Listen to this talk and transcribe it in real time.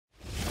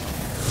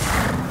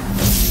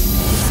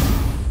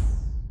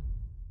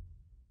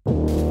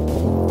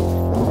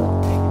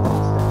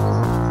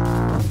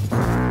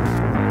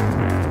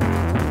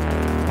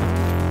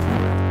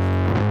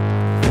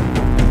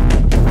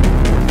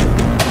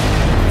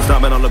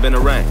up in the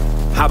rain.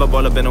 Hop up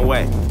all up in the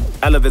way.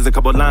 Elevator's a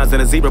couple lines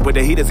and a zebra with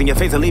the heaters in your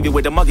face and leave you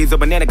with the monkeys. A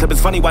banana clip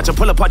is funny, watch her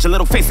pull apart your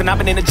little face. And I've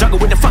been in the jungle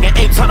with the fucking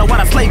apes, hunter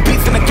while I slay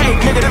beasts in the cave.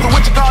 Nigga, this is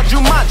what you call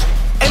Jumanji.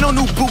 Ain't no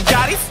new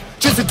Bugattis,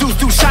 just a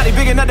deuce shotty.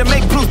 Big enough to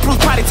make Bruce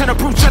potty, turn a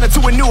Bruce Jenner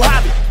to a new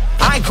hobby.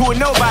 I ain't cool with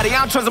nobody,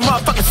 I don't trust a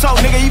motherfucking soul,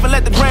 nigga. Even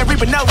let the Grand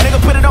Reaper know,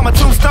 nigga. Put it on my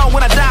tombstone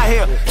when I die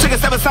here. Took a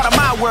step inside of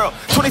my world.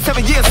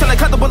 27 years till I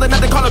cut the bullet,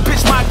 nothing call a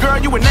bitch my girl.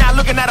 You are now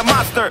looking at a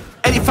monster.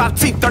 85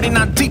 teeth,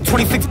 39 deep,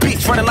 26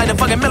 beats. Running like the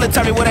fucking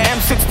military with an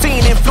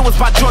M16. Influenced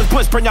by George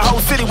Bush, burn your whole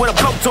city with a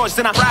blowtorch.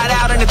 Then I ride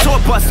out in the tour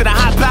bus, and I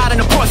hop out in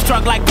the Porsche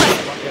truck like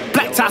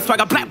black tie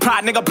swagger, black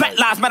pride, nigga. Black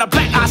lives matter,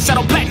 black eyes,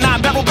 shadow, black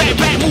nine, barrel, bang,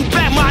 bang, move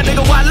back, my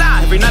nigga,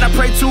 voila. Every night I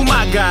pray to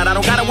my God, I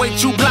don't gotta wait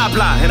too blah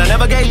blah. And I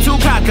never gave two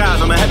cocks.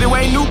 I'm a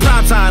heavyweight new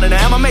prime time in an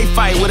MMA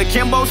fight with a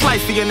Kimbo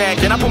slice to your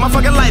neck. And I put my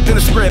fucking life in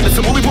the script. It's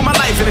a movie, put my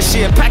life in the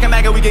shit. Pack a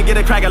mag and we can get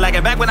it crackin' like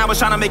it. Back when I was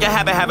trying to make it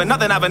happen, having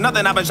nothing, I've been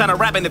trying to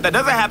rap it. If that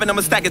doesn't happen,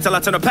 I'ma stack it till I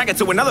turn a packet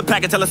to another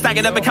packet till I stack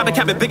it up and cap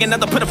it big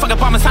enough to put a fucking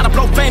bomb inside and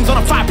blow flames on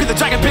a fire. Piece of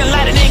dragon, Bin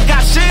Laden ain't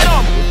got shit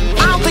on me.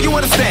 I don't think you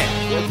understand.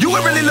 You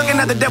ain't really looking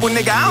at the devil,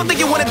 nigga. I don't think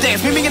you wanna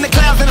dance. Meet me in the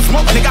clouds in the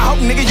smoke, nigga. I hope,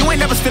 nigga, you ain't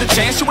never stood a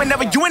chance. You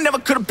ain't never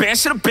could've been.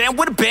 Should've been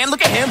with a band.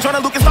 Look at him, trying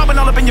to Lucas popping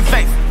all up in your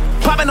face,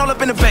 popping all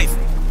up in the face.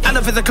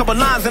 Elephant's a couple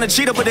lines and a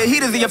cheetah with the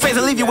heaters in your face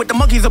and leave you with the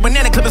monkeys. A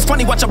banana clip is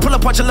funny, watch her pull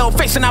apart your little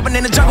face. And I've been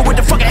in the jungle with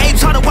the fucking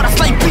apes, harder what I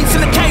slay beats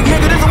in the cave,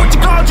 nigga. This is what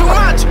you call too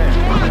much.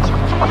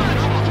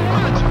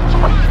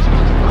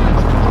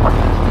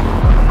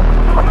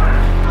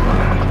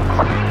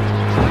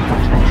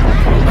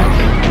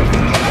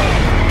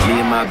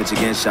 My bitch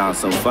against y'all,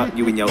 so fuck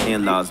you and your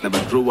in-laws.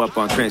 Never grew up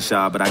on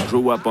Crenshaw, but I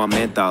grew up on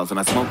menthols. And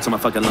I smoke till my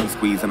fucking lungs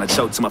squeeze, and I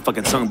choke till my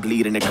fucking tongue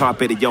bleed. And the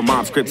carpet of your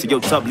mom's scripts and your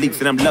tub leaks,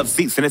 and them love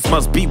seats. And this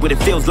must be what it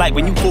feels like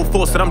when you full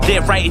force that I'm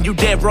dead right and you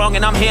dead wrong.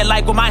 And I'm here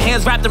like with my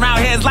hands wrapped around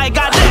heads like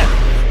goddamn.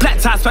 Black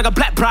tie swagger,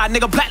 black pride,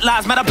 nigga. Black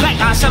lives matter, black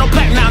eyes, shadow,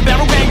 black nine,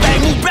 barrel, bang,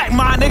 bang, move back,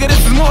 my nigga.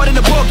 This is more than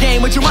a ball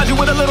game, but you mind you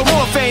with a little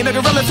more fame.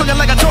 Nigga, really looking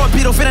like a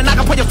torpedo, finna knock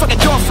up on your fucking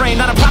door frame.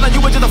 Not a problem,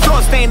 you were just a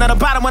floor stain. On the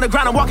bottom of the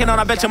ground I'm walking on.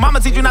 I bet your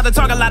mama teach you not to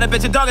talk a lot. I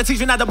bet your dog will teach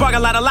you not to bark a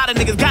lot. A lot of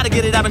niggas gotta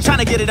get it. I've been trying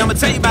to get it. I'ma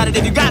tell you about it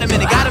if you got a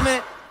minute. Got a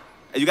minute?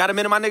 Hey, you got a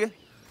minute, my nigga?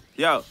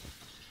 Yo.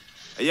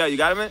 Hey, yo, you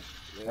got a minute?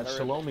 That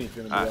Shalomi's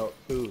gonna be out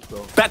too,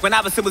 so. Back when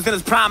Iverson was in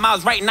his prime, I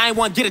was writing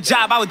 9-1, get a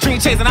job. I was dream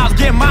chasing, I was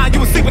getting mine.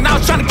 You was sleeping, I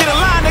was trying to get a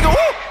line, nigga. Woo!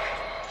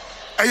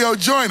 Hey, yo,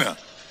 Joyner,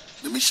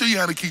 let me show you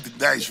how to keep the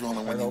dice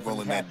rolling when you're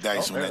rolling that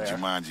dice on that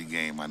Jumanji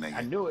game, my nigga.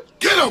 I knew it.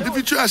 Get him! If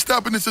you try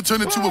stopping this, to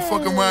turn into a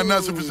fucking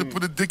rhinoceros and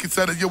put a dick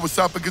inside of your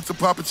esophagus and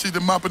popping shit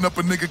and mopping up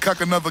a nigga,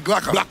 cock another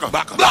glocker. Blocker.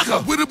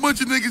 With a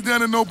bunch of niggas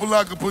down in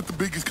Opalaka, put the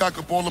biggest cock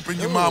up all up in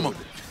your mama.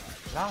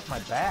 Get off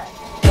my back.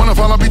 Wanna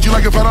fall, I'll beat you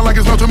like a fella, like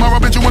it's no tomorrow.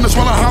 Bitch, you wanna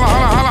swallow,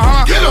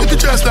 holla. Get him! If you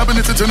try stopping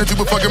this, to turn into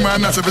a fucking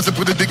rhinoceros and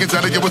put a dick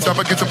inside of your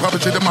esophagus and popping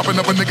shit and mopping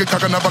up a nigga,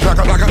 cock another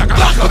glocker.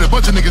 With a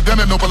bunch of niggas down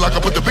in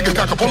Opalaka, put the biggest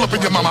cock up all up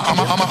in your mama. I'm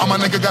a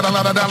nigga, got a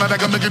lot of dollar that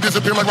can make you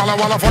disappear like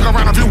walla, fuck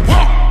around if you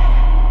walk.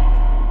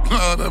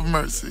 Lord have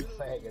mercy.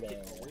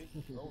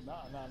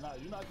 Nah,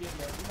 you're not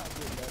getting that,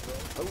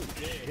 bro. Oh,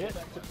 yeah.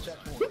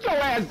 Put your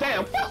ass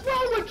down. What's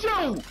wrong with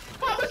you?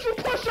 Why would you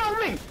push on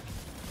me?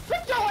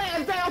 Put your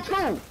ass down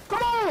too.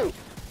 Come on,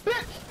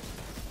 bitch.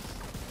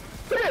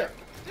 Here.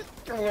 Sit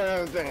your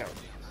ass down.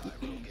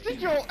 Sit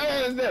your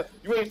ass down.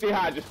 You ain't see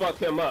how I just fucked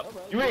him up.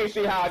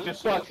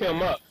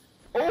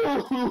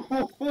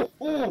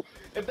 Ooh.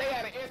 If they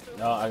had an answer.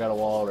 No, I got a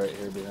wall right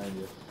here behind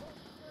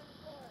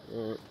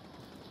you.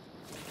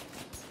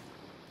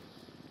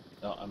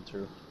 No, I'm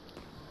through.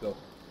 Go.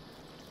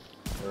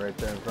 They're right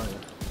there in front of you.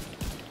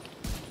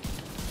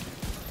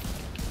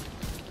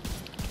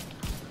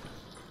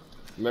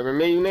 Remember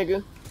me, you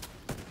nigga?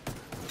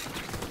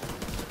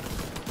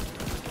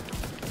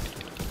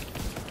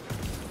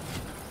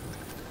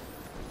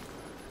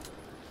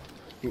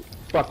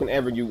 Fucking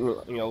ever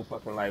you know,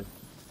 fucking life.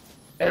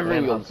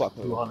 Ever you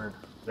fucking 200.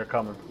 They're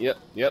coming. Yep.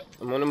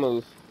 I'm on the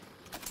move.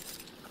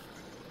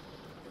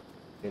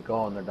 Get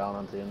going. They're down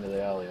at the end of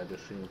the alley. I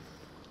just seen.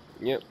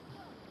 Yep.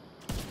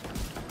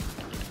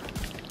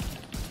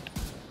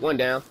 One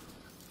down.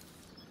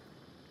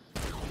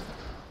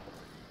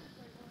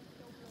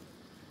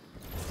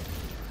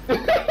 Hey,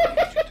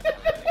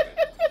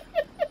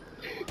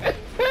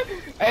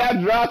 I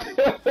dropped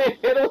him and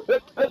hit him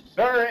with the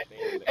turret.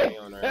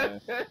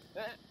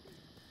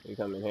 He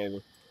coming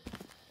heavy.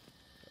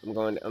 Keep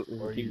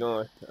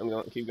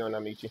going,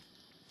 I'll meet you.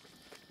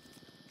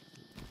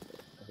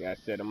 I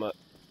gotta set him up.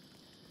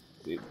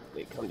 See,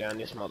 they come down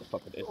this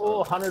motherfucker. Oh,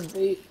 100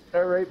 feet.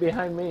 They're right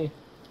behind me.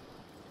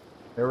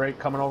 They're right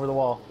coming over the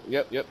wall.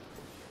 Yep.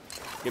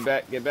 Get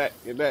back.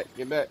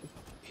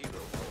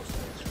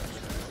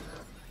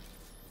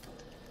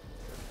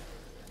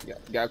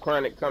 Got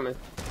chronic coming.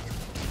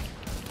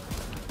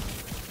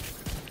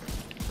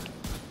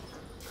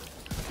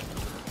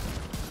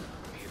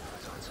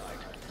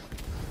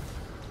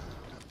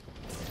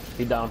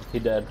 He down. He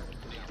dead.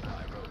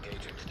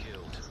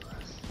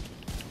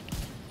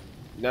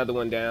 Another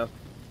one down.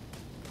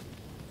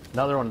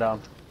 Another one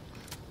down.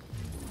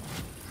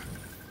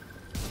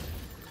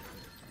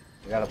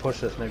 We gotta push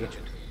this nigga.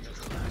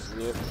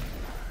 Yep.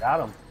 Got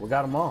him. We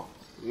got them all.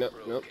 Nope.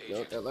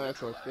 That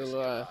last one's still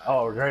alive.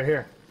 Oh, right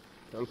here.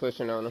 I'm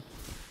pushing on him.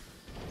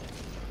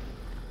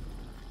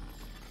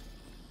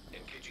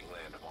 Engaging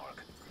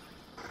landmark.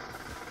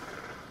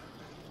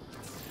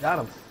 Got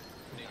him.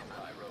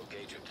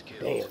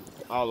 Damn,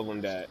 all of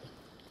them died.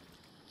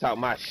 Talk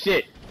my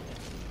shit.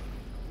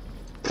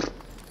 Get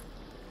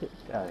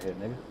out of here,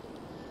 nigga.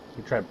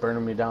 He tried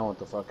burning me down with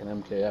the fucking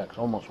MKX.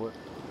 Almost worked.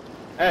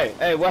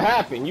 Hey, what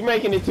happened? You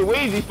making it too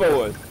easy for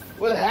us.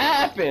 What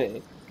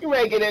happened? You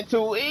making it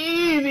too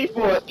easy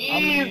for us.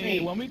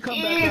 Easy. When we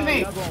come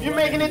back, You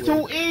making it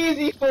too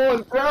easy for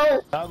us,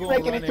 bro. You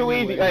making it too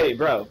easy. Hey,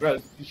 bro,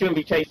 you shouldn't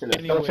be chasing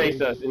us. Don't chase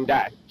us and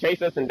die.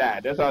 Chase us and die.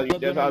 That's all that's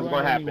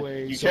gonna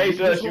happen. You chase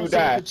us, you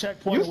die.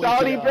 You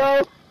salty,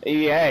 bro?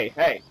 Yeah,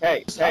 hey.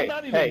 I'm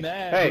not even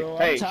mad, bro.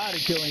 I'm tired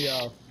of killing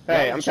y'all.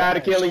 Hey, I'm tired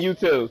of killing you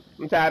too.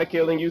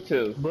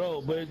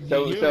 Bro, but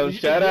so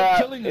shut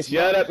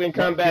up and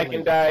come back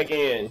and die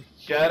again.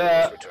 Shut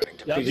up,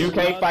 because you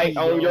can't fight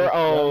on your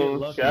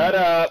own. Shut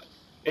up.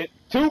 It's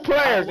 2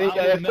 players,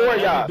 it's 4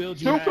 of y'all. 2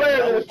 players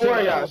and it's 4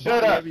 of y'all.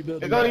 Shut up.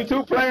 There's only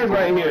 2 players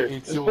right here.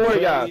 It's 4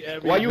 of y'all.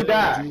 Why you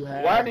die?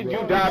 Why did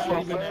you die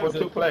from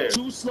 2 players?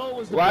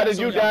 Why did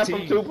you die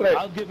from 2 players?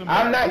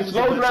 I'm not,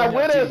 Slow's not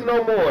with us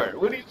no more.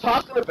 What are you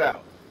talking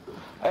about?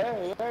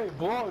 Hey,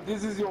 bro,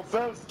 this is your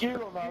first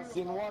kill on us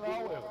in 1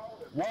 hour.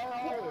 1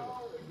 hour.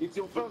 It's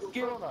your first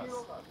kill on us.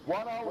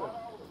 1 hour.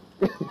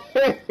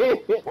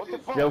 What the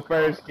fuck? Your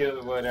first kill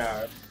in 1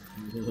 hour.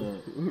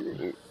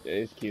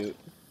 It's cute.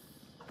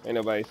 Ain't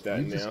nobody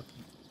starting now.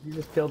 You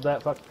just killed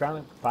that fucking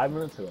chronic 5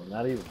 minutes ago.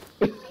 Not even.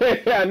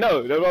 I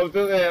know. That's what I'm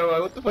saying.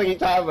 Like, what the fuck you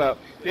talking about?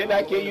 Didn't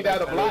I kill you down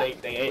the block?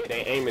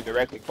 They aiming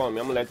directly for me.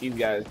 I'm gonna let these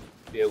guys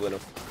deal with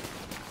them.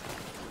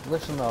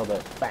 Listen to all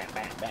that. Bam,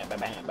 bam, bam, bam,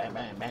 bam, bam,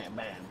 bam, bam,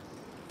 bam.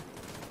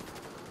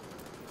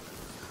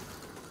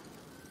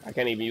 I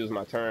can't even use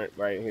my turret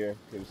right here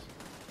because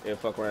it'll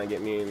fuck around and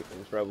get me in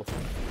trouble.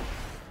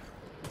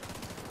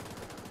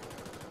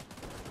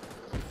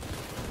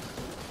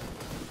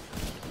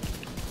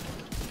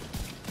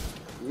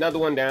 Another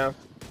one down.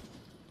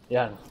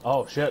 Yeah.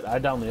 Oh shit! I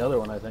downed the other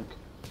one, I think.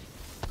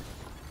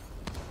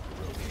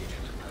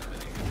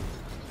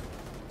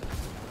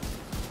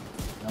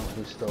 No,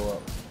 he's still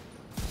up.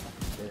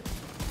 Okay.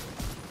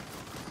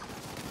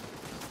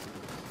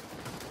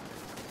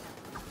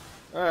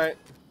 All right,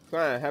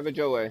 fine. Have it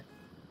your way.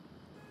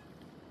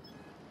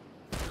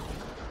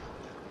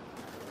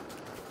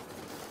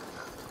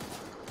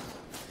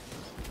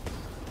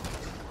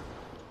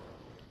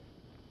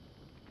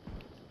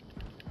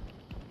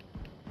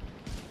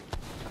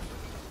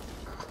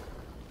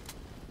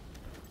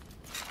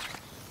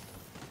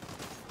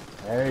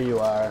 There you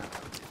are.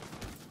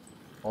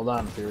 Hold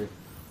on, Fury.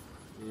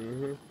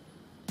 Mm-hmm.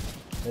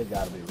 They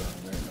gotta be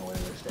running. There ain't no way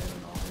they're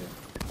standing all here.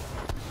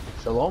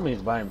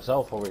 Shalomi's by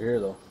himself over here,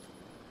 though.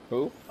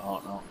 Who?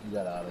 Oh, no. He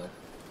got out of there.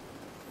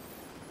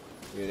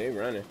 Yeah, they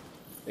running.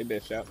 They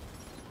bitched out.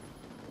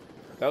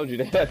 I told you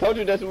that. I told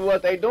you that's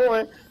what they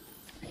doing.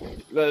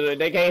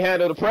 They can't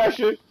handle the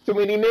pressure. Too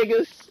many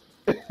niggas.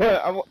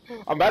 I'm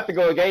about to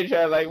go engage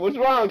her. Like, what's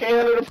wrong? Can't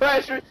handle the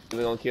pressure?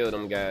 We're gonna kill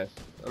them guys.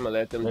 I'm gonna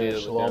let them deal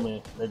with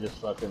Shalomi. They just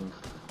fucking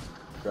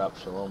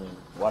dropped Shalomi.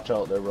 Watch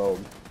out, they're rogue.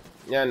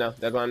 Yeah, I know.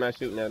 That's why I'm not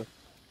shooting at them.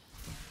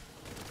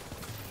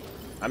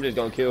 I'm just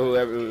gonna kill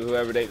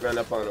whoever they run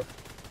up on them.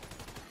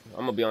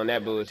 I'm gonna be on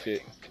that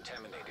bullshit.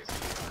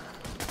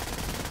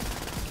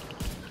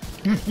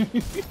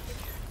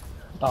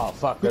 Oh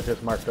fuck! That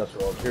just marked us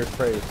rogue. Here's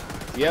praise.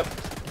 Yep.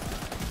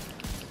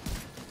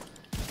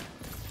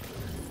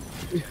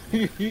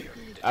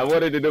 I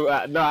wanted to do.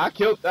 No, I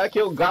killed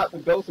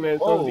Ghostman.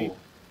 Oh,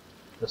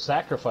 the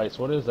sacrifice.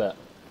 What is that?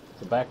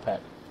 It's a backpack.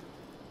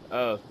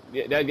 Oh,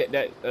 yeah,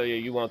 that. Oh yeah,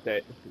 you want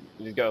that?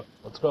 Just go.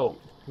 Let's go.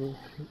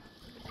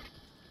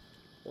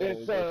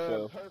 It's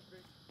perfect.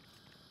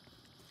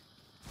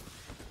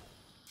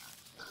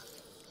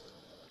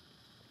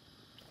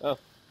 Oh,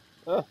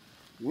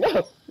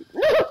 no!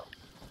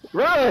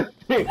 Run!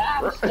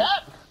 I'm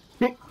stuck.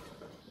 Oh, he's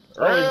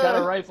got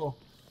a rifle.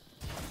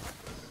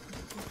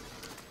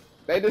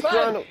 They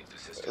destroyed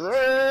him.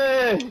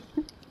 Run!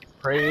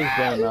 Praise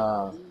and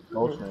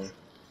Ghostman.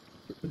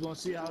 We're gonna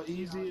see how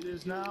easy it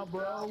is now,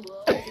 bro.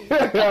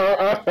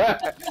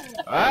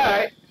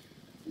 Alright.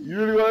 You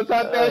really wanna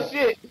talk that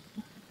shit?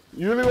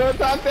 You really wanna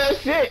talk that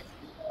shit?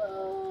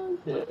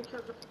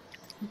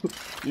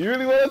 You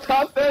really wanna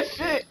talk that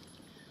shit?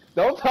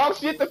 Don't talk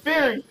shit to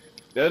Fury.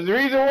 There's the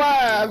reason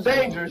why I'm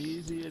dangerous. How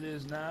easy it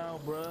is now,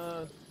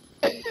 bro.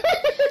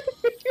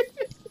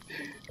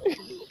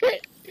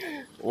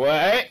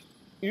 What?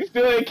 You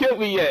still ain't killed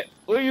me yet.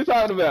 What are you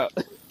talking about?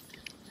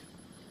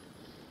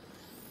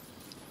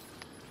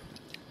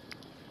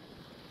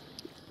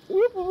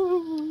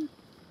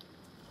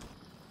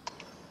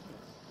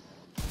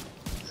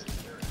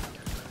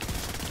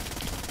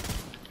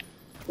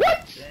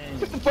 What?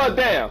 Sit the fuck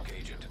down.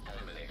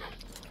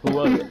 Who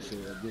was it?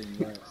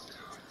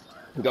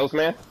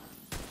 Ghostman?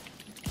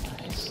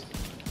 Nice.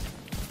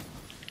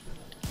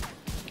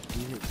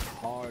 hit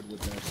hard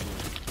with that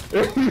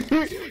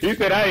shit. He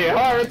said I hit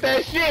hard with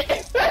that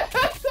shit.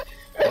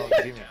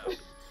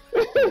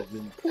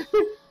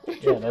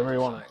 Yeah, never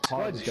want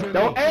to.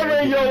 Don't ever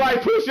in your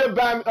life push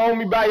up on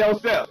me by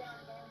yourself.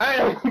 I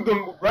am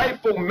the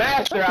rightful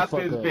master out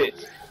this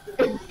bitch.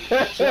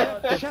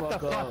 Shut the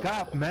fuck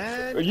up,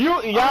 man.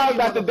 Y'all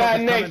about to die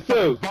next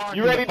too.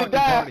 You ready to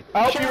die?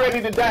 I hope you're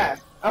ready to die.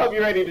 I hope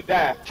you're ready to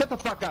die. Shut the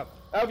fuck up.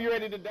 I hope you're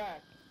ready to die.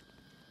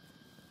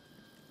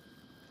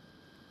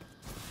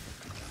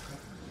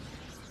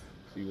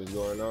 See what's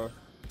going on?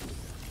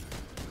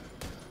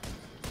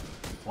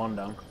 One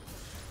down.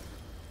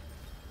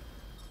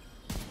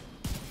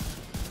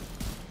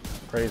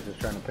 Praise is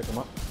trying to pick him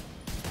up.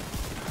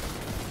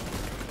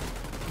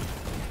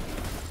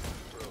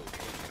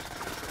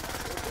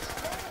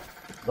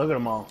 Look at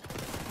them all.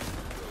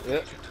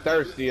 Yep,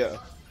 thirsty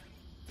up.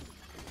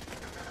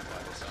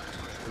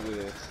 Look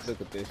at this.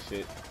 Look at this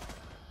shit.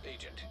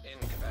 Agent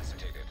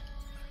incapacitated.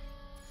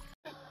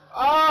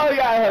 Oh,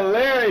 y'all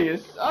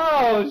hilarious.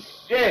 Oh,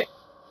 shit.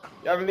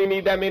 Y'all really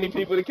need that many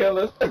people to kill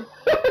us?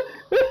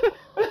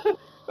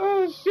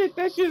 Oh, shit.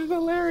 That shit is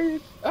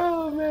hilarious.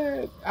 Oh,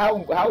 man.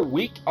 How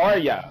weak are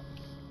y'all?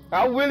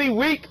 How really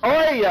weak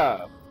are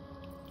y'all?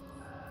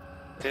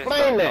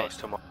 Explain that.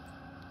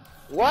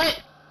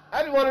 What?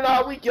 I just want to know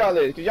how weak y'all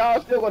is, because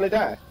y'all still going to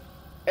die.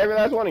 Every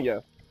last one of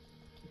y'all.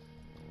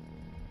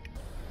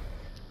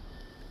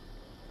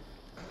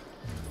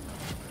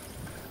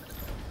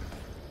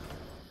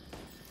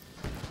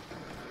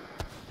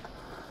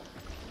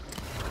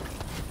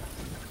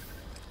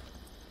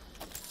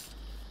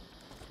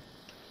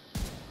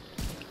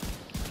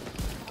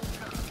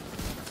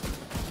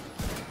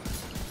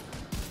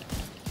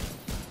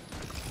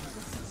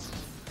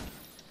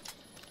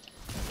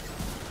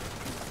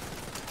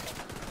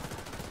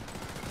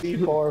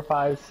 Four,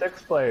 5,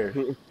 6 players.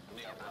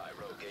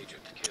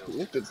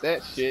 Look at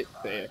that shit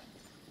there.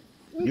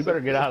 You better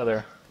get out of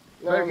there.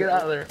 No, Get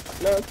out of there.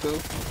 No, too.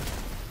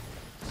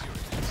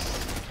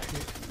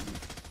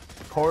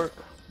 Port.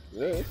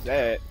 Yeah, it's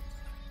sad.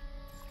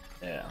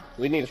 Yeah.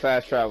 We need to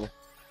fast travel.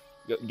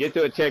 Get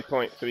to a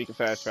checkpoint so we can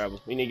fast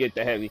travel. We need to get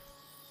the heavy.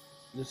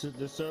 This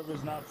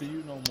server's not for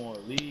you no more.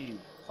 Leave.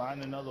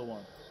 Find another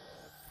one.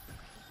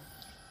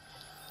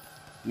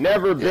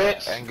 Never,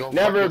 bitch.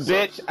 Never,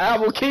 bitch. I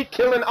will keep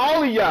killing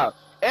all of y'all.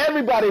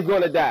 Everybody's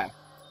gonna die.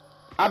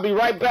 I'll be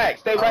right back.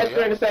 Stay right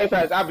there in the same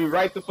place. I'll be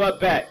right the fuck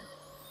back.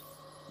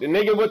 The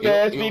nigga with the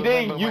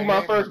SVD, you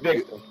my first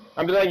victim.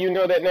 I'm just letting you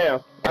know that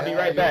now. I'll be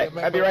right back.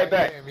 I'll be right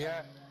back.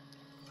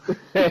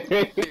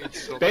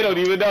 They don't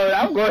even know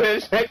that I'm going to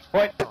the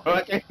checkpoint.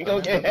 I can't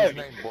go get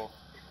heavy.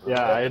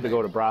 Yeah, I had to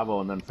go to Bravo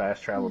and then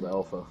fast travel to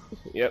Alpha.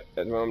 Yep,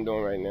 that's what I'm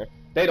doing right now.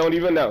 They don't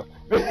even know.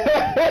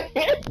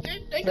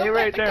 Stay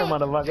right there,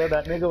 motherfucker.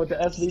 That nigga with the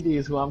SVD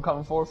is who I'm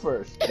coming for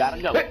first.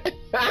 Gotta go.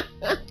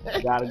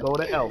 Gotta go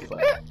to Alpha.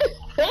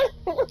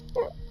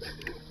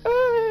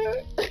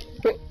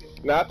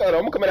 No, I thought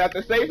I'm coming out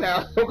the safe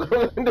house. I'm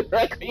going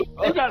directly.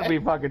 You gotta be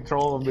fucking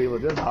trolling people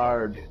just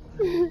hard.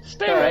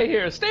 Stay right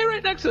here. Stay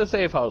right next to the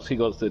safe house. He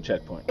goes to the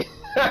checkpoint.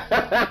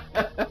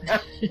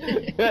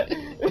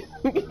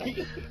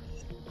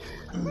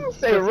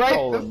 Stay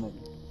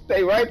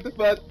right the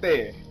fuck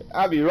there.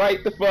 I'll be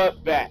right the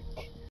fuck back.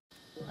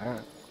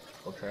 Alright,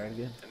 we'll try it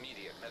again.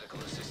 Immediate medical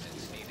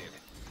assistance needed.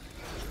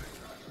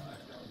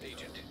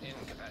 Agent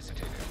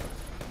incapacitated.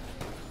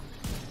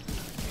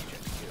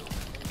 Agent killed.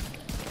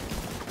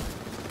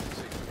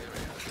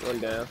 One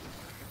down.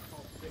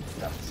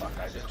 That fuck,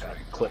 I just got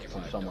clipped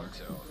from somewhere.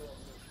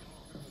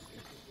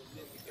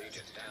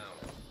 Agent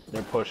down.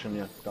 They're pushing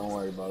you. Don't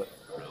worry about it.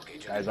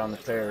 Guys on the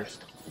stairs.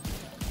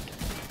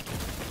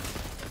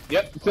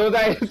 Yep, as soon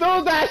as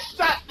I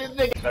shot this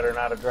nigga. Better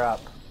not have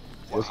dropped.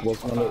 What's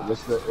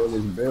the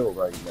earliest build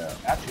right now?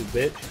 Got you,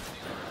 bitch.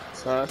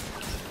 Huh?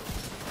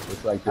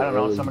 It's like the I don't know,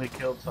 earliest somebody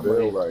killed somebody.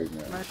 build right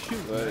now.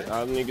 But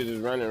all the niggas is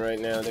running right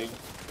now.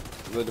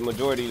 But the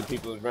majority of the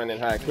people is running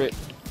high crit.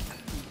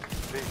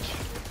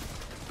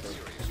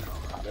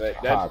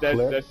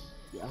 That's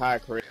high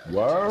crit.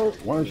 Word?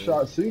 One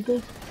shot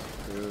seekers?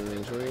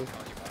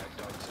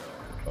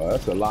 Oh,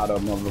 that's a lot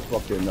of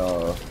motherfucking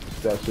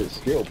that shit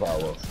skill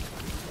power.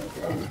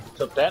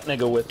 Took that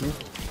nigga with me.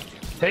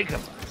 Take him.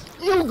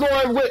 You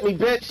going with me,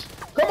 bitch?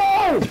 Come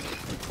on!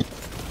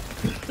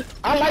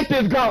 I like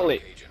this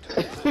gauntlet.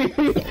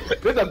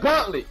 There's a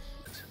gauntlet.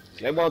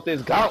 They want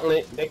this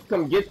gauntlet. They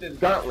come get this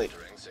gauntlet.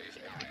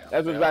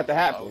 That's what's about to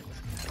happen. Now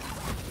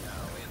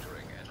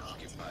entering an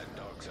occupied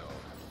dark zone.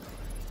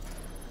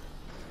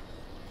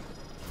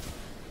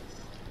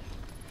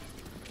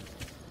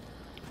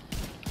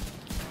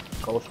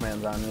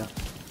 Ghostman's on you.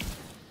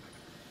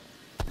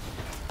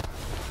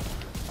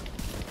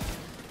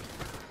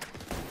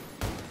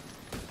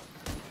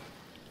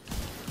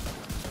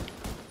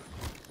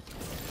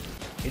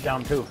 He's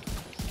down too.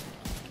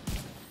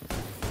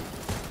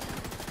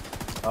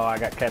 Oh, I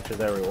got catches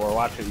everywhere.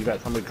 Watch it. You got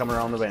somebody coming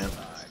around the van.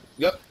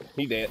 Yep,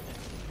 he dead.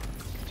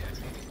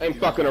 Ain't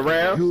fucking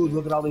around. Dude,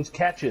 look at all these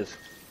catches.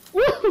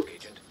 Woo!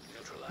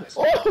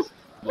 Oh!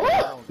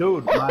 Oh!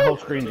 Dude, my whole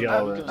screen's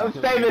yellow. I'm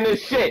saving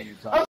this shit.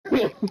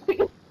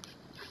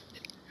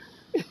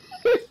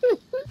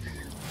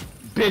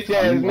 Bitch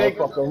ass nigga.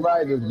 Motherfucking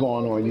writers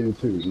going on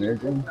YouTube,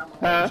 nigga.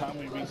 Huh?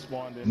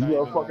 You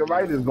motherfucking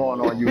writers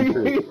going on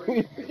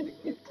YouTube.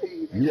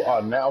 You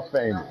are now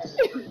famous.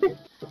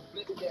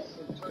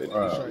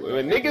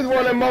 When niggas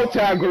want a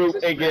multi-group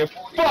and get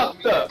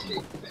fucked up.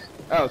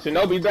 Oh,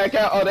 Shinobi back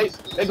out. Oh, they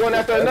going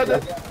after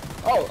another.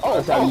 Oh,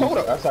 hold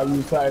up. That's how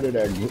you title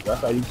that.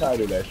 That's how you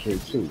title that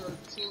shit too.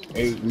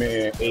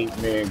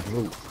 8-man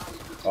group.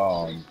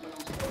 Come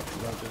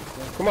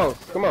on,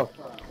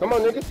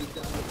 nigga.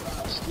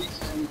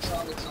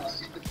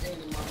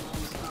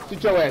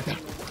 Get your ass,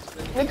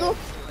 nigga.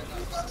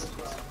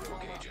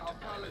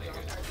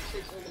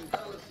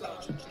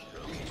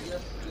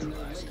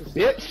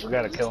 Bitch. We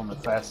gotta kill them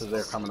as fast as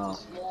they're coming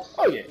off.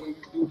 Oh yeah.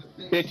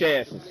 Bitch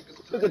asses.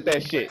 Look at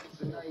that shit.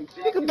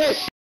 Look at that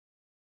shit.